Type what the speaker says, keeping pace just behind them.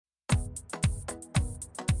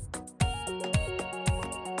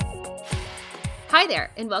Hi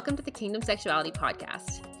there, and welcome to the Kingdom Sexuality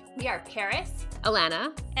Podcast. We are Paris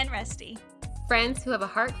Alana, and Rusty, friends who have a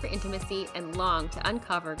heart for intimacy and long to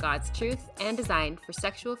uncover God's truth and design for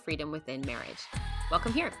sexual freedom within marriage.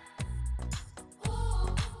 Welcome here.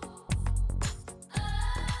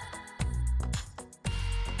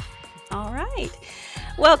 All right.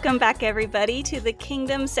 Welcome back, everybody, to the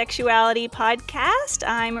Kingdom Sexuality Podcast.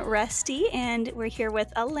 I'm Rusty, and we're here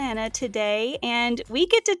with Alana today, and we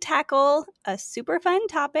get to tackle a super fun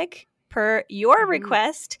topic per your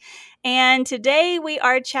request. And today we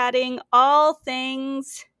are chatting all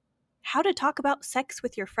things how to talk about sex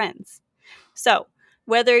with your friends. So,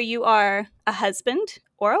 whether you are a husband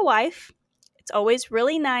or a wife, it's always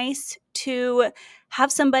really nice to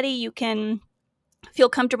have somebody you can feel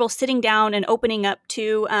comfortable sitting down and opening up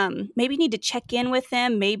to. Maybe you need to check in with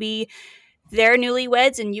them. Maybe they're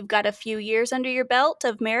newlyweds and you've got a few years under your belt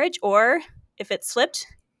of marriage, or if it's flipped,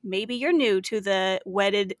 maybe you're new to the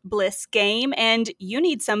wedded bliss game and you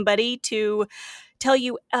need somebody to tell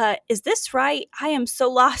you, is this right? I am so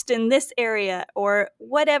lost in this area, or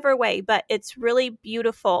whatever way. But it's really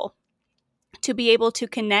beautiful to be able to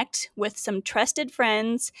connect with some trusted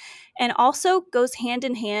friends, and also goes hand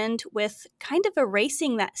in hand with kind of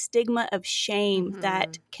erasing that stigma of shame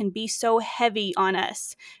that can be so heavy on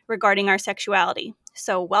us regarding our sexuality.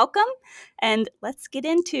 So welcome, and let's get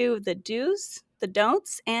into the do's, the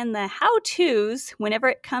don'ts, and the how-tos whenever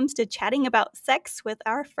it comes to chatting about sex with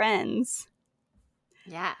our friends.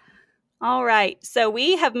 Yeah. All right, so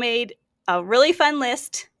we have made a really fun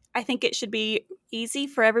list. I think it should be easy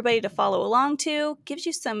for everybody to follow along to. Gives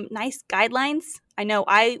you some nice guidelines. I know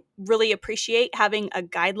I really appreciate having a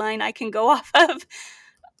guideline I can go off of.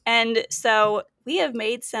 And so we have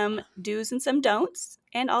made some do's and some don'ts,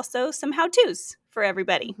 and also some how-tos for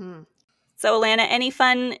everybody. So Alana, any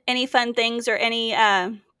fun things, or any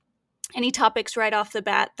topics right off the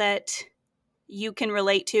bat that you can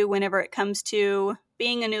relate to whenever it comes to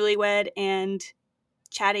being a newlywed and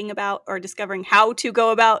chatting about, or discovering how to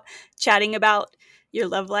go about chatting about your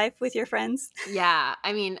love life with your friends? Yeah.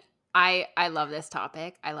 I mean, I love this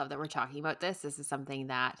topic. I love that we're talking about this. This is something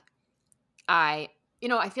that I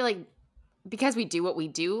feel like because we do what we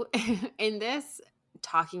do in this,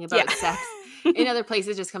 talking about sex in other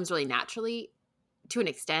places just comes really naturally to an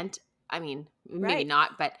extent. I mean, maybe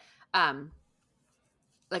not, but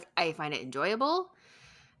like I find it enjoyable,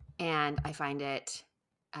 and I find it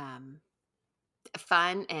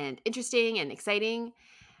fun and interesting and exciting.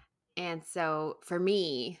 And so for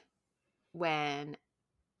me, when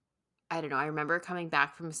I don't know, I remember coming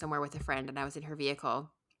back from somewhere with a friend and I was in her vehicle,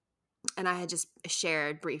 and I had just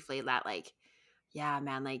shared briefly that, like, yeah,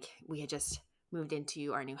 man, like we had just moved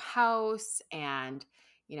into our new house, and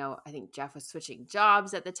I think Jeff was switching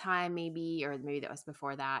jobs at the time, maybe, or maybe that was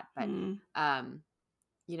before that. But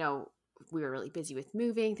we were really busy with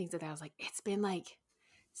moving, things like that. I was like, it's been like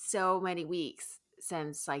so many weeks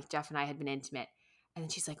since like Jeff and I had been intimate. And then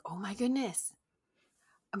she's like, oh my goodness,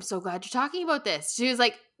 I'm so glad you're talking about this. She was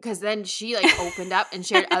like, because then she like opened up and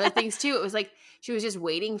shared other things too. It was like she was just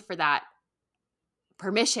waiting for that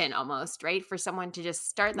permission almost, right? For someone to just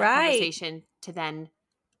start that conversation to then,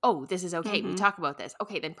 oh, this is okay. We talk about this.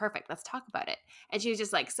 Okay, then perfect. Let's talk about it. And she was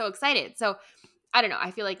just like so excited. So I don't know.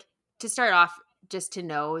 I feel like to start off, just to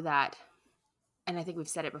know that, and I think we've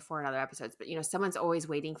said it before in other episodes, but someone's always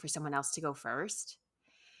waiting for someone else to go first.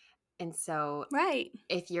 And so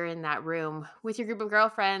if you're in that room with your group of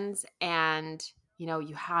girlfriends and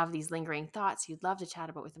you have these lingering thoughts you'd love to chat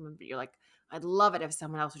about with them, but you're like, I'd love it if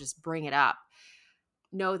someone else would just bring it up,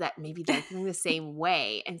 know that maybe they're feeling the same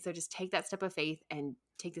way. And so just take that step of faith and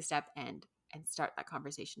take the step and start that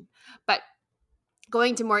conversation. But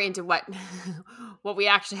going to more into what we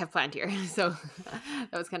actually have planned here. So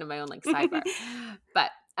that was kind of my own like sidebar. But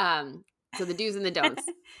so the do's and the don'ts.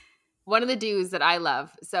 One of the do's that I love.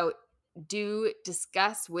 So do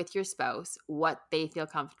discuss with your spouse what they feel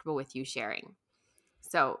comfortable with you sharing.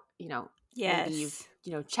 So, maybe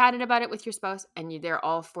you've, chatted about it with your spouse and they're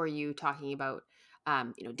all for you talking about,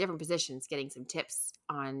 different positions, getting some tips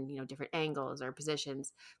on, different angles or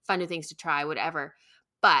positions, fun new things to try, whatever.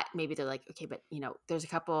 But maybe they're like, okay, but, there's a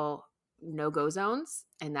couple no-go zones,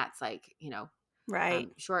 and that's like,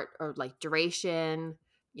 short or like duration,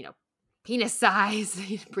 penis size,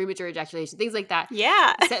 premature ejaculation, things like that.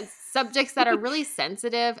 Yeah. Subjects that are really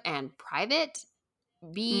sensitive and private,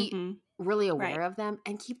 be really aware of them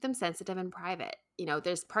and keep them sensitive and private.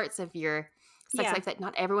 There's parts of your sex life that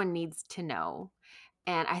not everyone needs to know.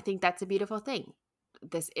 And I think that's a beautiful thing.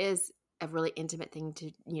 This is a really intimate thing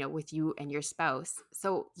to, with you and your spouse.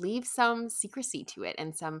 So leave some secrecy to it,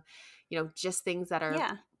 and some, just things that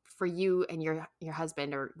are for you and your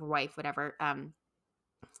husband or wife, whatever,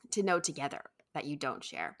 to know together that you don't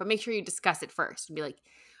share. But make sure you discuss it first and be like,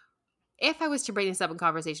 if I was to bring this up in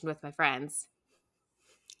conversation with my friends,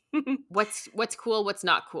 what's cool, what's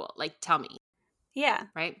not cool? Like, tell me, Yeah.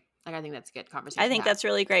 right? Like, I think that's a good conversation I to think have. that's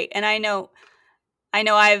really great. And I know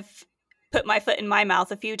I've put my foot in my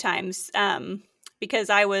mouth a few times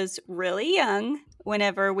because I was really young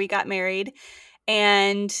whenever we got married.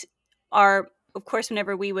 And of course,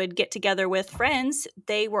 whenever we would get together with friends,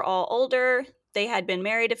 they were all older. They had been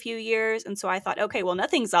married a few years. And so I thought, okay, well,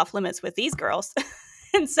 nothing's off limits with these girls.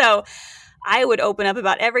 And so I would open up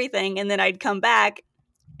about everything. And then I'd come back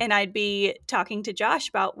and I'd be talking to Josh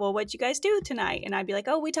about, well, what'd you guys do tonight? And I'd be like,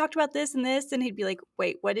 oh, we talked about this and this. And he'd be like,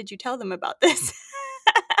 wait, what did you tell them about this?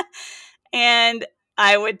 And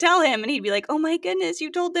I would tell him and he'd be like, oh my goodness,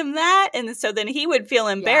 you told them that? And so then he would feel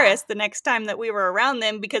embarrassed the next time that we were around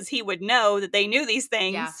them because he would know that they knew these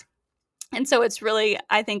things. Yeah. And so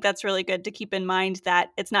I think that's really good to keep in mind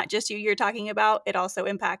that it's not just you're talking about, it also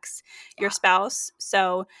impacts your spouse.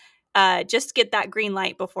 So just get that green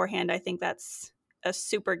light beforehand. I think that's a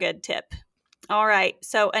super good tip. All right.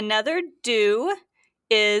 So another do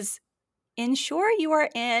is ensure you are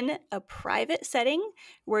in a private setting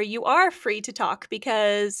where you are free to talk,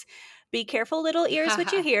 because be careful, little ears,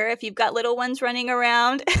 what you hear. If you've got little ones running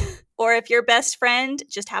around or if your best friend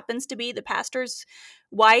just happens to be the pastor's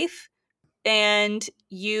wife and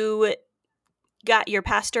you got your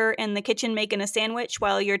pastor in the kitchen making a sandwich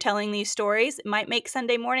while you're telling these stories, it might make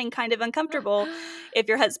Sunday morning kind of uncomfortable if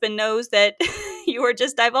your husband knows that you are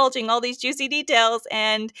just divulging all these juicy details.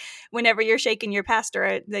 And whenever you're shaking your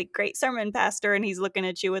pastor, the great sermon pastor, and he's looking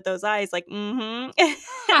at you with those eyes like,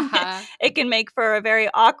 it can make for a very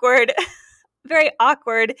awkward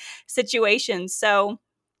situation. So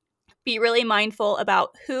be really mindful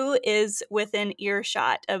about who is within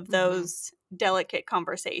earshot of those delicate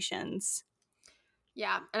conversations.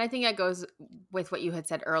 Yeah. And I think that goes with what you had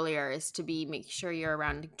said earlier, is to make sure you're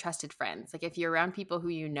around trusted friends. Like, if you're around people who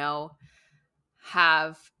you know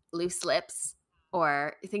have loose lips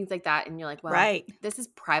or things like that, and you're like, well, right, this is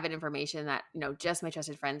private information that, just my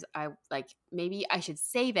trusted friends, I like, maybe I should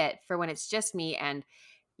save it for when it's just me and,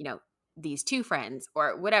 these two friends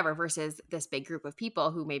or whatever, versus this big group of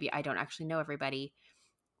people who maybe I don't actually know everybody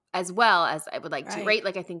as well as I would like to, right?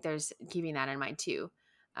 Like, I think there's keeping that in mind too.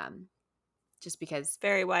 Just because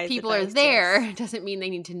very wise people advice, are there yes. doesn't mean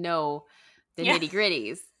they need to know the nitty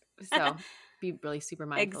gritties. So be really super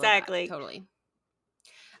mindful exactly. of that. Totally.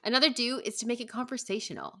 Another do is to make it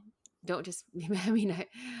conversational. Don't just, I mean,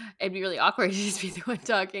 it'd be really awkward to just be the one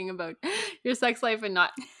talking about your sex life and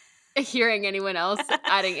not hearing anyone else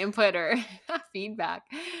adding input or feedback.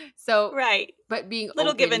 So, right. but being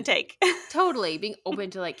little open, give and take. Totally being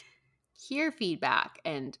open to like hear feedback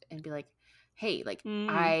and be like, hey, like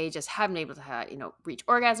I just haven't able to reach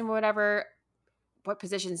orgasm or whatever. What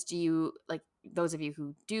positions do you like? Those of you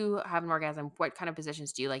who do have an orgasm, what kind of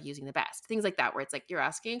positions do you like using the best? Things like that, where it's like you're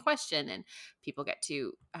asking a question and people get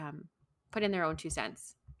to put in their own 2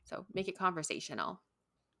 cents. So make it conversational.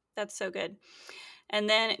 That's so good. And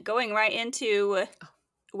then going right into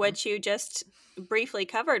what you just briefly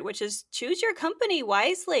covered, which is choose your company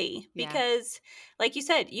wisely. Because like you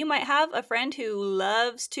said, you might have a friend who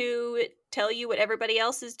loves to tell you what everybody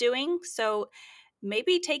else is doing. So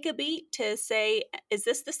maybe take a beat to say, is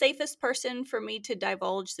this the safest person for me to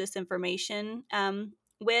divulge this information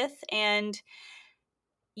with? And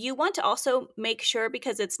you want to also make sure,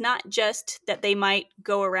 because it's not just that they might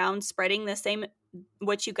go around spreading the same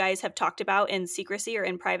what you guys have talked about in secrecy or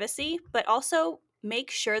in privacy, but also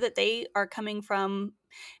make sure that they are coming from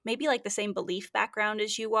maybe like the same belief background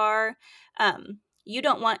as you are. You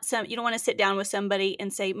don't want to sit down with somebody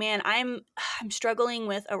and say, man, I'm struggling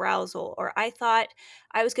with arousal, or I thought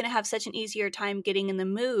I was going to have such an easier time getting in the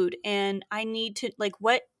mood, and I need to, like,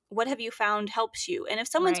 what have you found helps you? And if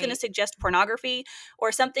someone's going to suggest pornography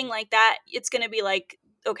or something like that, it's going to be like,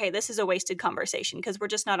 okay, this is a wasted conversation because we're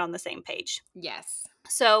just not on the same page. Yes.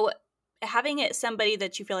 So having it somebody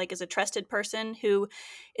that you feel like is a trusted person who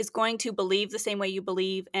is going to believe the same way you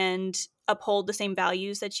believe and uphold the same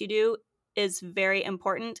values that you do is very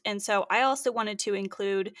important. And so I also wanted to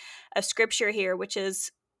include a scripture here, which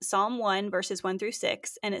is Psalm 1, verses 1 through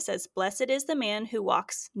 6, and it says, "Blessed is the man who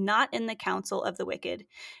walks not in the counsel of the wicked,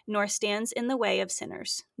 nor stands in the way of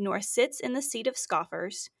sinners, nor sits in the seat of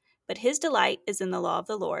scoffers, but his delight is in the law of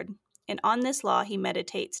the Lord. And on this law he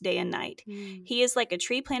meditates day and night. He is like a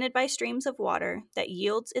tree planted by streams of water that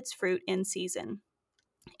yields its fruit in season.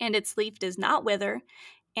 And its leaf does not wither,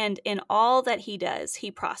 and in all that he does,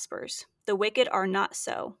 he prospers. The wicked are not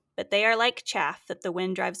so, but they are like chaff that the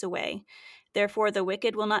wind drives away. Therefore the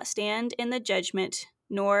wicked will not stand in the judgment,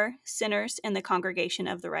 nor sinners in the congregation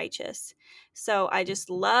of the righteous. So I just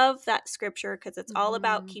love that scripture because it's all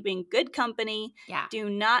about keeping good company. Yeah. Do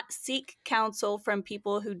not seek counsel from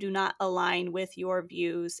people who do not align with your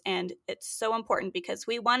views. And it's so important because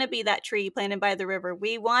we want to be that tree planted by the river.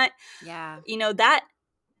 We want, Yeah.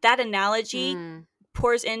 that analogy Mm.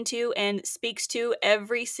 pours into and speaks to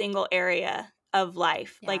every single area of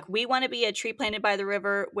life. Yeah. Like we want to be a tree planted by the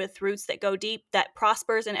river with roots that go deep, that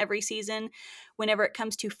prospers in every season, whenever it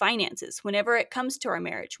comes to finances, whenever it comes to our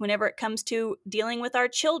marriage, whenever it comes to dealing with our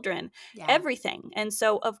children, Yeah. everything. And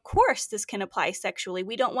so of course this can apply sexually.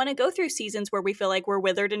 We don't want to go through seasons where we feel like we're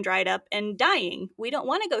withered and dried up and dying. We don't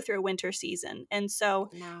want to go through a winter season. And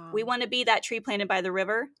so No. we want to be that tree planted by the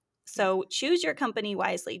river. So choose your company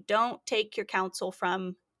wisely. Don't take your counsel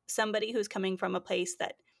from somebody who's coming from a place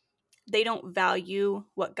that they don't value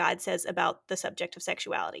what God says about the subject of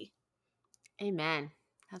sexuality. Amen.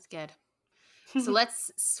 That's good. So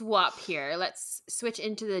let's swap here. Let's switch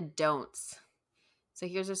into the don'ts. So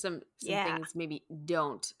here's some things maybe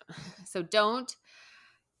don't. So don't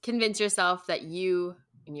convince yourself that you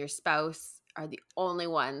and your spouse are the only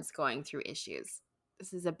ones going through issues.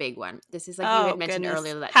 This is a big one. This is like you had mentioned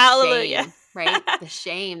earlier, that Hallelujah. shame, right? The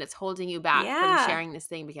shame that's holding you back from sharing this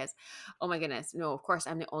thing because, oh my goodness, no, of course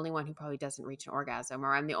I'm the only one who probably doesn't reach an orgasm,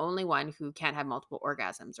 or I'm the only one who can't have multiple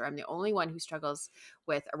orgasms, or I'm the only one who struggles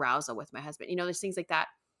with arousal with my husband. There's things like that.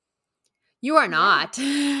 You are not,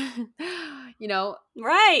 right.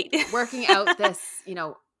 working out this,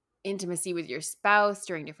 intimacy with your spouse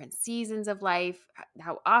during different seasons of life,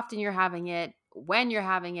 how often you're having it, when you're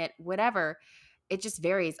having it, whatever. It just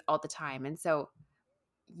varies all the time. And so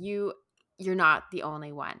you're not the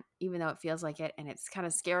only one, even though it feels like it. And it's kind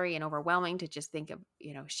of scary and overwhelming to just think of,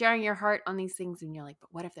 sharing your heart on these things. And you're like, but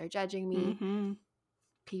what if they're judging me? Mm-hmm.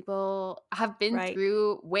 People have been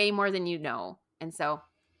through way more than you know. And so,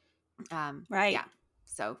 right. Yeah.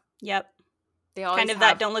 So, yep. They always kind of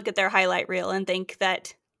that don't look at their highlight reel and think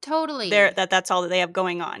that totally that's all that they have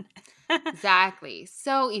going on. Exactly.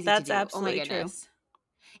 So easy to do. That's absolutely oh my goodness. True.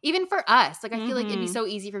 Even for us, like I feel like it'd be Mm-hmm. so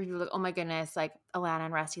easy for people to, like, oh my goodness, like Alana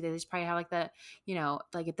and Rusty, they just probably have like the,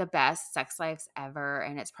 like the best sex lives ever,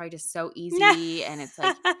 and it's probably just so easy, and it's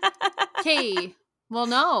like, okay, well,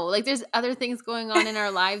 no, like there's other things going on in our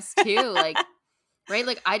lives too, like, right?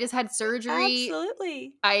 Like I just had surgery.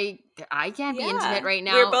 Absolutely. I can't be intimate right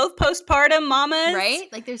now. We're both postpartum mamas,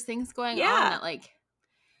 right? Like there's things going on that, like,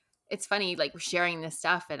 it's funny, like we're sharing this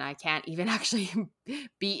stuff and I can't even actually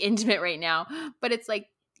be intimate right now, but it's like,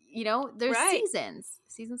 there's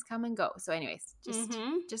seasons come and go. So anyways,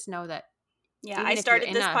 just know that. Yeah. I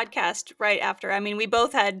started this podcast right after. I mean, we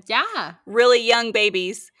both had really young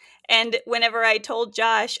babies. And whenever I told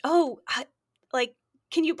Josh,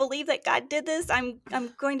 can you believe that God did this? I'm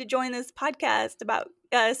going to join this podcast about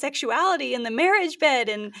sexuality and the marriage bed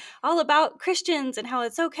and all about Christians and how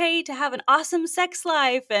it's okay to have an awesome sex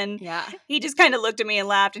life. And he just kind of looked at me and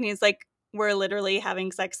laughed, and he's like, we're literally having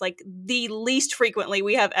sex like the least frequently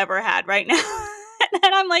we have ever had right now.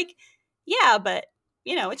 And I'm like, yeah, but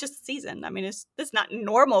it's just a season. I mean, it's not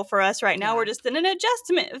normal for us right now. We're just in an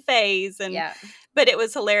adjustment phase. And but it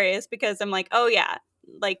was hilarious because I'm like, oh yeah,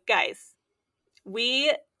 like guys, we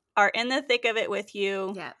are in the thick of it with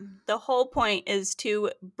you. Yeah. The whole point is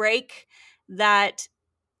to break that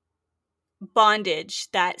bondage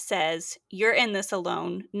that says you're in this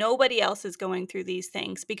alone. Nobody else is going through these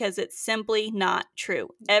things, because it's simply not true.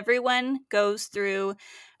 Everyone goes through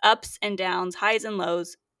ups and downs, highs and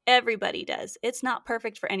lows. Everybody does. It's not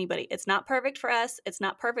perfect for anybody. It's not perfect for us. It's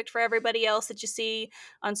not perfect for everybody else that you see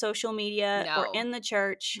on social media or in the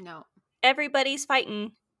church. No. Everybody's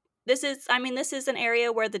fighting. This is an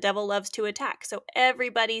area where the devil loves to attack. So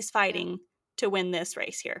everybody's fighting to win this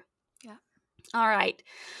race here. Yeah. All right.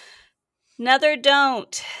 Another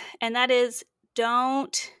don't, and that is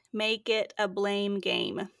don't make it a blame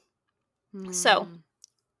game. So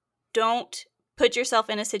don't put yourself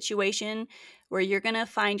in a situation where you're going to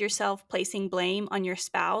find yourself placing blame on your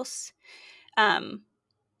spouse.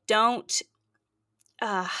 Don't,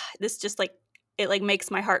 this just like, it like makes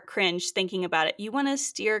my heart cringe thinking about it. You want to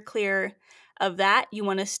steer clear of that. You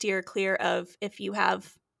want to steer clear of if you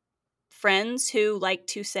have friends who like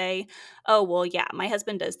to say, oh, well, yeah, my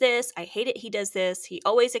husband does this. I hate it. He does this. He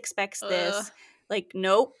always expects this. Like,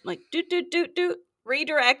 nope. Like,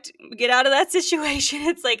 redirect, get out of that situation.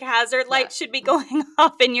 It's like hazard lights should be going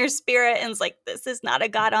off in your spirit. And it's like, this is not a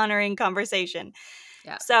God-honoring conversation.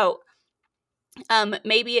 Yeah. So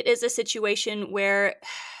maybe it is a situation where,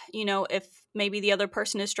 if maybe the other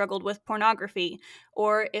person has struggled with pornography,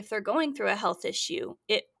 or if they're going through a health issue,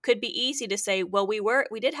 it could be easy to say, well,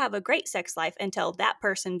 we did have a great sex life until that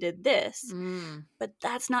person did this. But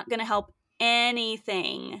that's not going to help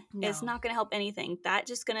anything. No. It's not going to help anything. That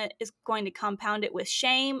just is going to compound it with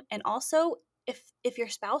shame. And also, if your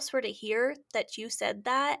spouse were to hear that you said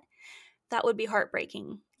that, that would be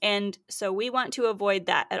heartbreaking. And so we want to avoid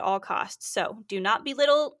that at all costs. So do not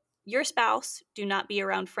belittle your spouse. Do not be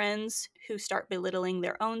around friends who start belittling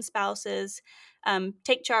their own spouses.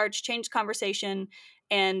 Take charge, change conversation,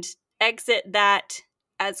 and exit that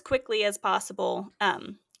as quickly as possible.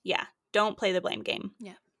 Don't play the blame game.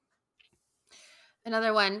 Yeah.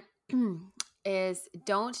 Another one is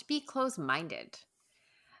don't be close-minded.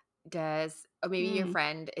 Or maybe your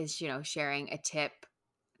friend is, sharing a tip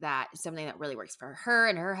that something that really works for her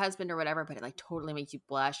and her husband or whatever, but it like totally makes you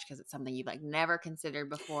blush because it's something you've like never considered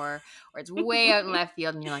before, or it's way out in left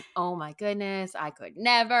field and you're like, oh my goodness, I could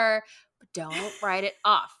never. But don't write it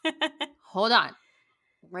off. Hold on.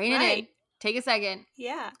 Rein it in. Take a second.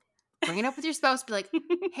 Yeah. Bring it up with your spouse. Be like,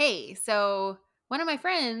 hey, so one of my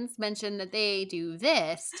friends mentioned that they do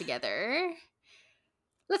this together.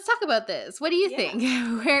 Let's talk about this. What do you think?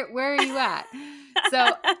 Where are you at?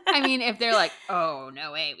 So, I mean, if they're like, oh,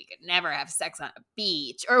 no way, we could never have sex on a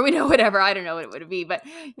beach or whatever, I don't know what it would be, but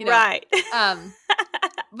right.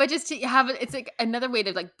 But just to have it, it's like another way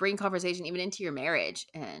to like bring conversation even into your marriage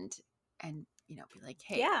and be like,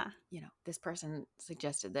 hey, this person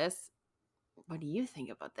suggested this. What do you think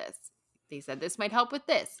about this? They said this might help with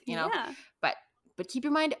this, but keep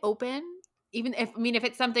your mind open. Even if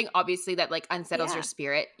it's something obviously that like unsettles your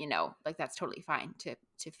spirit, like that's totally fine to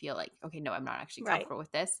feel like, okay, no, I'm not actually comfortable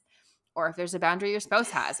with this. Or if there's a boundary your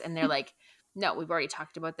spouse has and they're like, no, we've already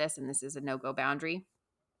talked about this and this is a no-go boundary.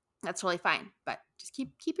 That's totally fine. But just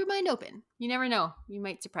keep your mind open. You never know. You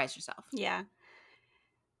might surprise yourself. Yeah.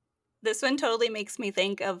 This one totally makes me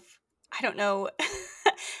think of, I don't know,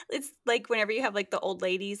 it's like whenever you have like the old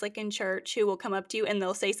ladies like in church who will come up to you and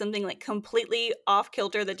they'll say something like completely off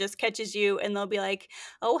kilter that just catches you, and they'll be like,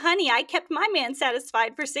 oh honey, I kept my man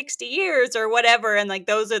satisfied for 60 years or whatever, and like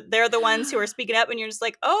they're the ones who are speaking up and you're just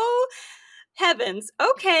like, oh heavens,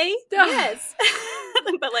 okay, yes.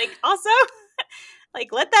 But like also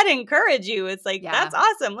like, let that encourage you. It's like, that's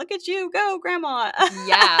awesome. Look at you go, grandma.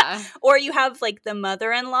 Yeah. Or you have like the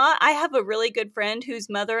mother-in-law. I have a really good friend whose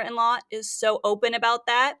mother-in-law is so open about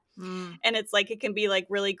that. And it's like, it can be like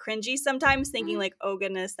really cringy sometimes, thinking like, oh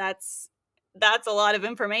goodness, that's a lot of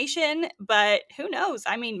information, but who knows?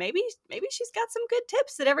 I mean, maybe she's got some good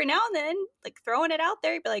tips that every now and then, like throwing it out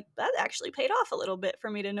there, you'd be like, that actually paid off a little bit for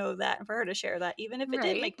me to know that and for her to share that, even if it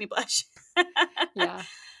did make me blush. Yeah.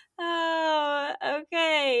 Oh,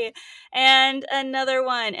 okay. And another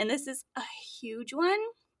one, and this is a huge one.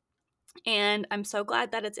 And I'm so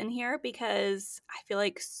glad that it's in here because I feel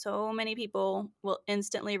like so many people will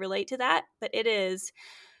instantly relate to that. But it is,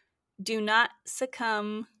 do not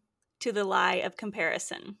succumb to the lie of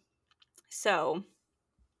comparison. So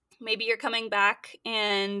maybe you're coming back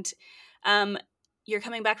and you're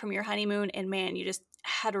coming back from your honeymoon and man, you just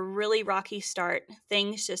had a really rocky start.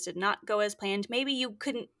 Things just did not go as planned. Maybe you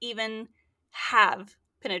couldn't even have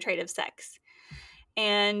penetrative sex.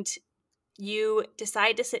 And you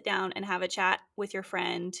decide to sit down and have a chat with your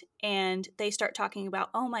friend, and they start talking about,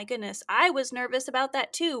 oh my goodness, I was nervous about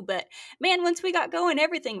that too, but man, once we got going,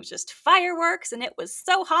 everything was just fireworks and it was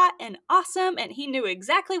so hot and awesome and he knew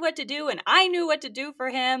exactly what to do and I knew what to do for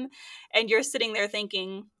him. And you're sitting there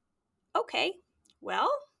thinking, okay, well,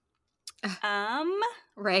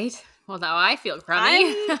 right. Well, now I feel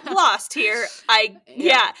crummy. I'm lost here.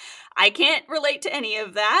 I can't relate to any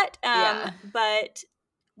of that. But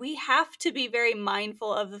we have to be very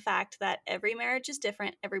mindful of the fact that every marriage is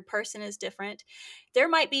different. Every person is different. There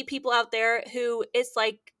might be people out there who it's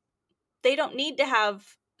like they don't need to have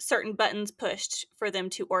certain buttons pushed for them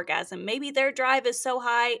to orgasm. Maybe their drive is so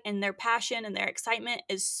high and their passion and their excitement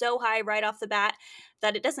is so high right off the bat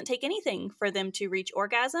that it doesn't take anything for them to reach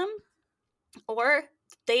orgasm. Or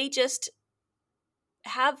they just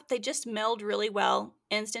meld really well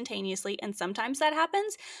instantaneously, and sometimes that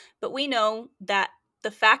happens, but we know that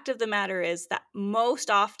the fact of the matter is that most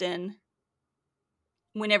often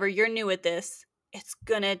whenever you're new at this, it's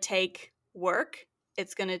going to take work.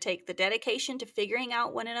 It's going to take the dedication to figuring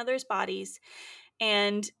out one another's bodies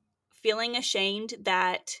and feeling ashamed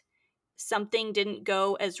that something didn't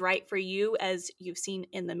go as right for you as you've seen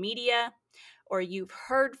in the media or you've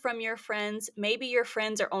heard from your friends. Maybe your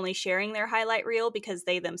friends are only sharing their highlight reel because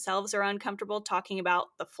they themselves are uncomfortable talking about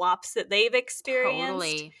the flops that they've experienced.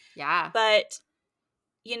 Totally. Yeah. But,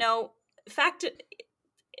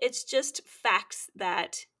 it's just facts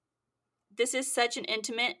that this is such an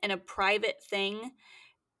intimate and a private thing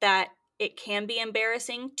that it can be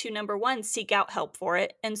embarrassing to, number one, seek out help for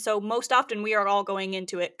it. And so most often we are all going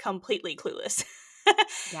into it completely clueless.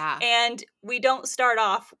 Yeah. And we don't start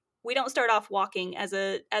off walking as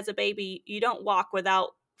a baby. You don't walk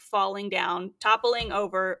without falling down, toppling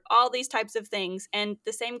over, all these types of things. And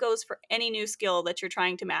the same goes for any new skill that you're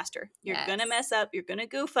trying to master. You're Yes. going to mess up, you're going to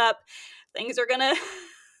goof up. Things are going to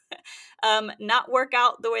not work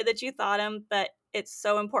out the way that you thought them, but it's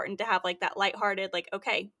so important to have like that lighthearted, like,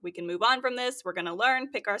 okay, we can move on from this. We're going to learn,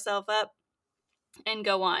 pick ourselves up, and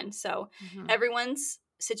go on. So everyone's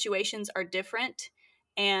situations are different,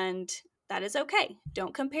 and that is okay.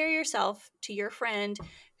 Don't compare yourself to your friend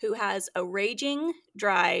who has a raging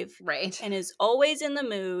drive Right. and is always in the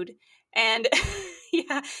mood. And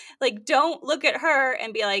yeah, like, don't look at her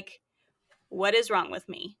and be like, what is wrong with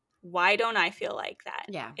me? Why don't I feel like that?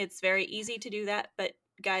 Yeah. It's very easy to do that, but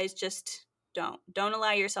guys, just don't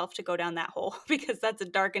allow yourself to go down that hole, because that's a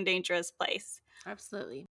dark and dangerous place.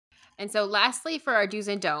 Absolutely. And so lastly, for our do's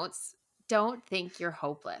and don'ts, don't think you're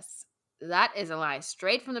hopeless. That is a lie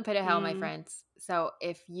straight from the pit of hell, my friends. So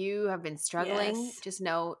if you have been struggling, Yes. just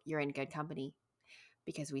know you're in good company,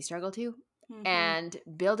 because we struggle too. Mhm. And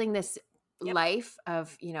building this Yep. life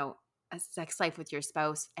of, a sex life with your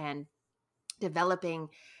spouse and developing,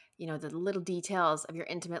 the little details of your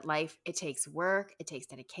intimate life, it takes work, it takes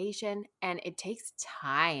dedication, and it takes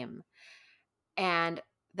time. And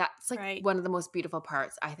that's like Right. one of the most beautiful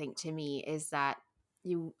parts, I think, to me, is that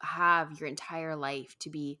you have your entire life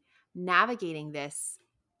to be navigating this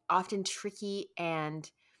often tricky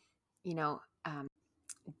and, you know, um,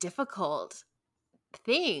 difficult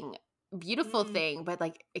thing, beautiful Mm. thing, but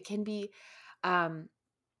like it can be, um,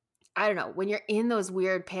 I don't know, when you're in those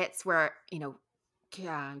weird pits where,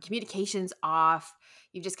 communication's off,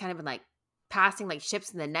 you've just kind of been like passing like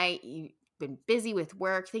ships in the night, you've been busy with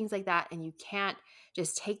work, things like that, and you can't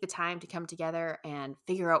just take the time to come together and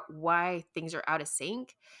figure out why things are out of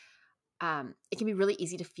sync. It can be really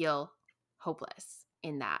easy to feel hopeless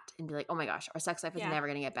in that and be like, oh my gosh, our sex life is Yeah. never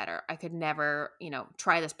going to get better. I could never,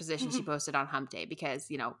 try this position she posted on hump day because,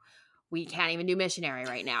 we can't even do missionary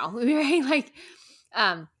right now. Right? Like,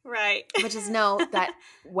 Right. but just know that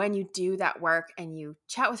when you do that work and you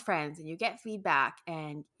chat with friends and you get feedback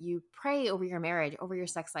and you pray over your marriage, over your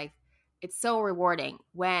sex life, it's so rewarding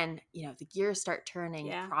when, the gears start turning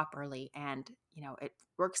Yeah. properly and, it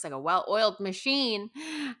works like a well-oiled machine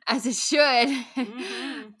as it should.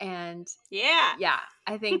 Mhm. And Yeah. yeah,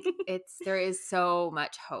 I think there is so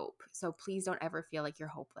much hope. So please don't ever feel like you're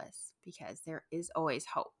hopeless, because there is always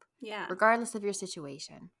hope. Yeah. Regardless of your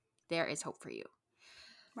situation, there is hope for you.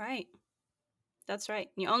 Right. That's right.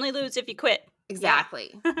 You only lose if you quit.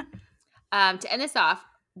 Exactly. To end this off,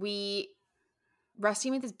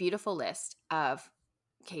 Rusty made this beautiful list of,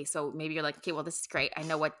 okay, so maybe you're like, okay, well, this is great. I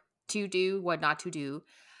know what to do, what not to do,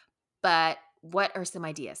 but what are some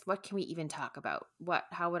ideas? What can we even talk about?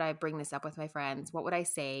 How would I bring this up with my friends? What would I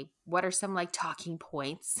say? What are some like talking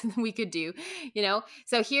points we could do?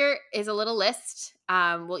 So here is a little list.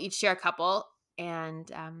 We'll each share a couple, and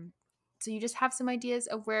so you just have some ideas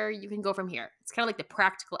of where you can go from here. It's kind of like the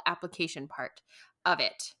practical application part of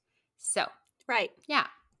it. So Right. yeah,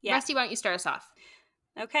 Yeah. Rusty, why don't you start us off?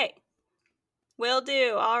 Okay. Will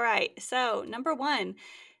do. All right. So, number 1,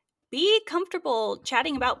 be comfortable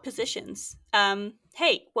chatting about positions.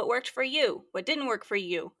 Hey, what worked for you? What didn't work for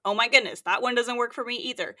you? Oh my goodness, that one doesn't work for me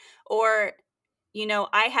either. Or,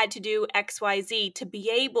 I had to do XYZ to be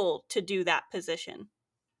able to do that position.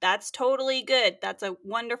 That's totally good. That's a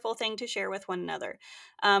wonderful thing to share with one another.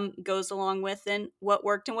 Goes along with then what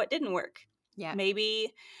worked and what didn't work. Yeah.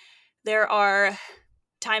 Maybe there are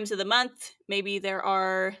times of the month, maybe there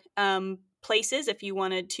are places, if you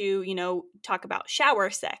wanted to talk about shower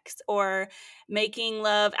sex or making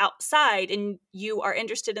love outside, and you are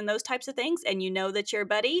interested in those types of things, and you know that your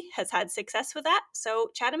buddy has had success with that, so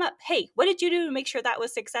chat him up. Hey, what did you do to make sure that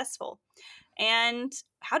was successful? And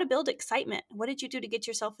how to build excitement. What did you do to get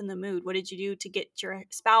yourself in the mood? What did you do to get your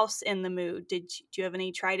spouse in the mood? Do you have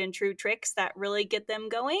any tried and true tricks that really get them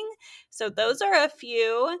going? So those are a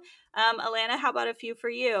few. Alana, how about a few for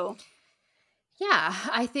you? Yeah,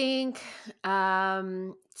 I think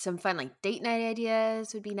some fun like date night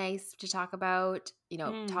ideas would be nice to talk about.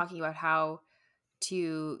 Talking about how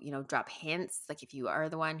to, drop hints. Like if you are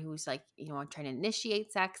the one who's like, trying to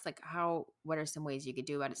initiate sex, like what are some ways you could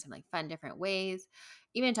do about it? Some like fun, different ways.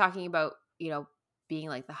 Even talking about, being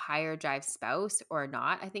like the higher drive spouse or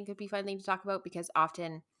not, I think would be a fun thing to talk about, because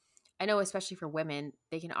often, I know, especially for women,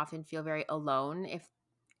 they can often feel very alone if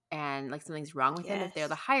and like something's wrong with them if they're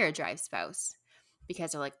the Yes. higher drive spouse,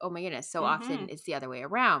 because they're like, oh my goodness, so often Mhm. it's the other way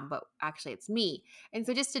around, but actually it's me. And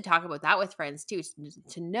so just to talk about that with friends too,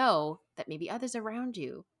 to know that maybe others around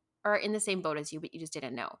you are in the same boat as you, but you just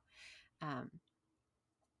didn't know. Um,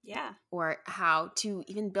 Yeah. or how to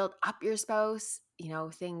even build up your spouse,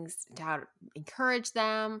 things to how to encourage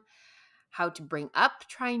them, how to bring up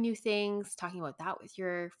trying new things. Talking about that with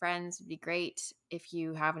your friends would be great. If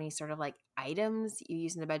you have any sort of like items you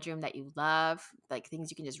use in the bedroom that you love, like things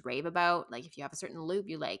you can just rave about, like if you have a certain lube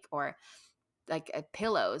you like, or like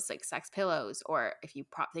pillows, like sex pillows, or if you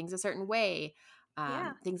prop things a certain way,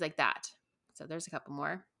 Yeah. things like that. So there's a couple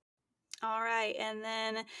more. All right. And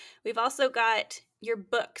then we've also got your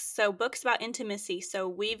books. So, books about intimacy. So,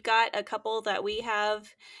 we've got a couple that we have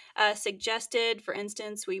suggested. For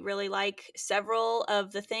instance, we really like several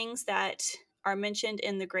of the things that are mentioned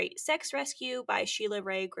in The Great Sex Rescue by Sheila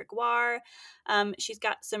Ray Gregoire. She's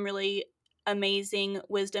got some really amazing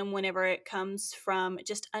wisdom whenever it comes from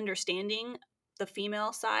just understanding the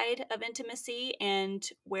female side of intimacy and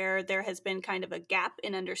where there has been kind of a gap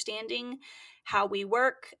in understanding how we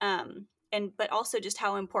work, but also just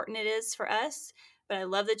how important it is for us. But I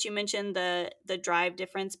love that you mentioned the drive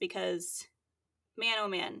difference, because man, oh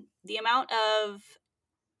man, the amount of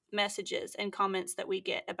messages and comments that we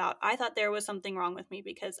get about, I thought there was something wrong with me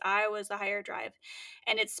because I was the higher drive,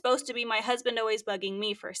 and it's supposed to be my husband always bugging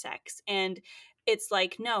me for sex, and it's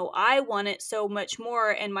like, no, I want it so much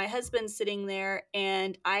more, and my husband's sitting there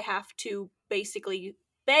and I have to basically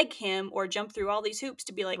beg him or jump through all these hoops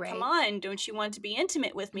to be like, come Right. on, don't you want to be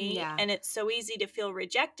intimate with me? Yeah. And it's so easy to feel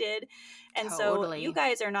rejected. And so you Totally.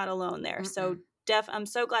 guys are not alone there. So I'm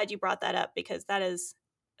so glad you brought that up, because that is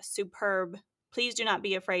superb. Please do not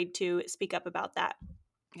be afraid to speak up about that.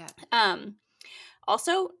 Yeah.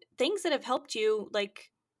 Also, things that have helped you, like,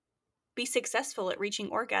 be successful at reaching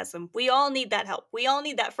orgasm. We all need that help. We all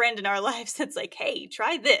need that friend in our lives that's like, hey,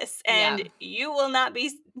 try this, and Yeah. you will not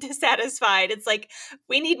be dissatisfied. It's like,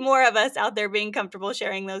 we need more of us out there being comfortable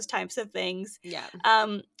sharing those types of things. Yeah.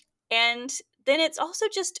 And then it's also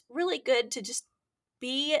just really good to just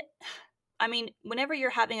be, I mean, whenever you're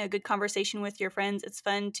having a good conversation with your friends, it's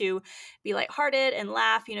fun to be lighthearted and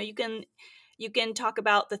laugh. You can talk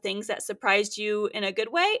about the things that surprised you in a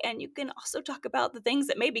good way, and you can also talk about the things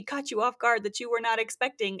that maybe caught you off guard that you were not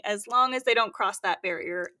expecting, as long as they don't cross that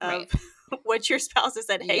barrier of what your spouse has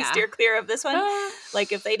said, hey, Yeah. steer clear of this one.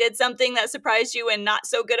 Like, if they did something that surprised you in not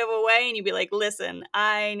so good of a way, and you'd be like, listen,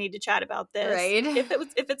 I need to chat about this. Right.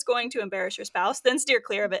 If it's going to embarrass your spouse, then steer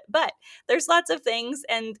clear of it. But there's lots of things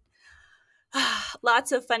and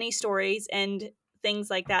lots of funny stories and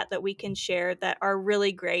things like that we can share that are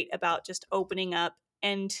really great about just opening up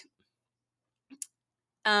and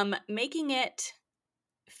making it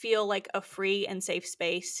feel like a free and safe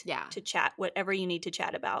space to chat whatever you need to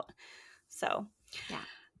chat about. So,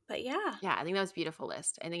 but yeah, I think that was a beautiful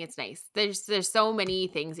list. I think it's nice. There's so many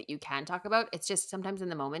things that you can talk about. It's just sometimes in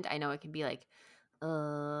the moment, I know it can be like,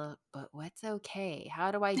 but what's okay?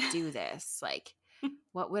 How do I do this? Like,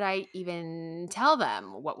 what would I even tell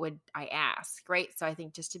them? What would I ask? Right. So I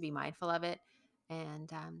think just to be mindful of it.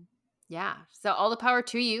 And so all the power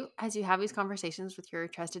to you as you have these conversations with your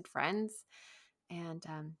trusted friends. And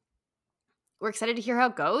we're excited to hear how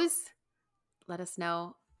it goes. Let us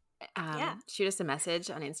know. Shoot us a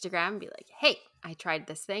message on Instagram. Be like, hey, I tried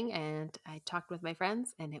this thing and I talked with my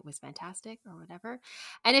friends and it was fantastic, or whatever.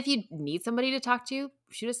 And if you need somebody to talk to,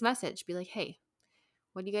 shoot us a message. Be like, hey,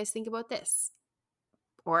 what do you guys think about this?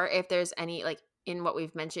 Or if there's any, like, in what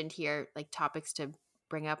we've mentioned here, like topics to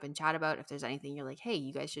bring up and chat about, if there's anything you're like, hey,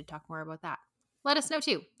 you guys should talk more about that, let us know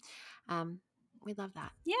too. We love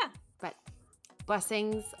that. Yeah. But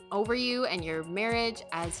blessings over you and your marriage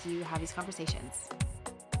as you have these conversations.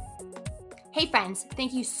 Hey friends,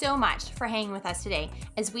 thank you so much for hanging with us today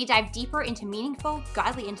as we dive deeper into meaningful,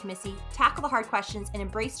 godly intimacy, tackle the hard questions, and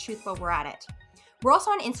embrace truth while we're at it. We're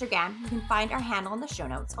also on Instagram. You can find our handle in the show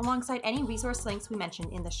notes alongside any resource links we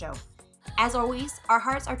mentioned in the show. As always, our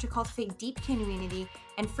hearts are to cultivate deep community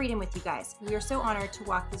and freedom with you guys. We are so honored to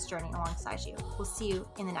walk this journey alongside you. We'll see you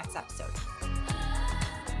in the next episode.